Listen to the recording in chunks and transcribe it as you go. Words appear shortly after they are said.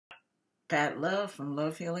Pat Love from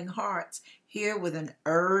Love Healing Hearts, here with an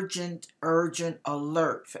urgent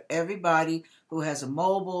alert for everybody who has a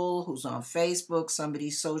mobile, who's on Facebook,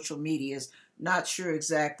 somebody's social medias. Not sure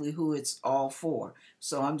exactly who it's all for.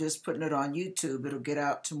 So I'm just putting it on YouTube. It'll get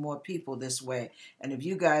out to more people this way. And if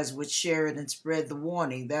you guys would share it and spread the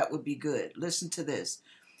warning, that would be good. Listen to this.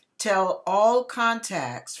 Tell all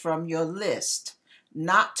contacts from your list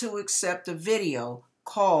not to accept a video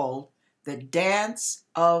called The Dance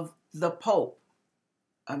of the Pope.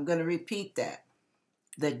 I'm going to repeat that.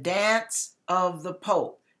 The Dance of the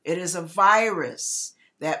Pope. It is a virus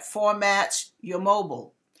that formats your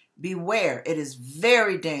mobile. Beware, it is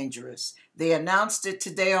very dangerous. They announced it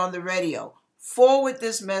today on the radio. Forward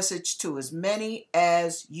this message to as many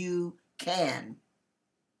as you can.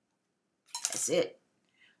 That's it.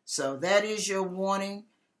 So that is your warning,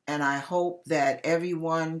 and I hope that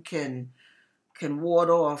everyone can ward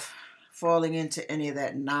off falling into any of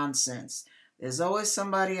that nonsense. There's always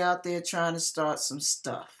somebody out there trying to start some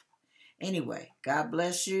stuff. Anyway, God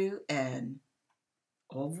bless you, and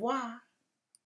au revoir.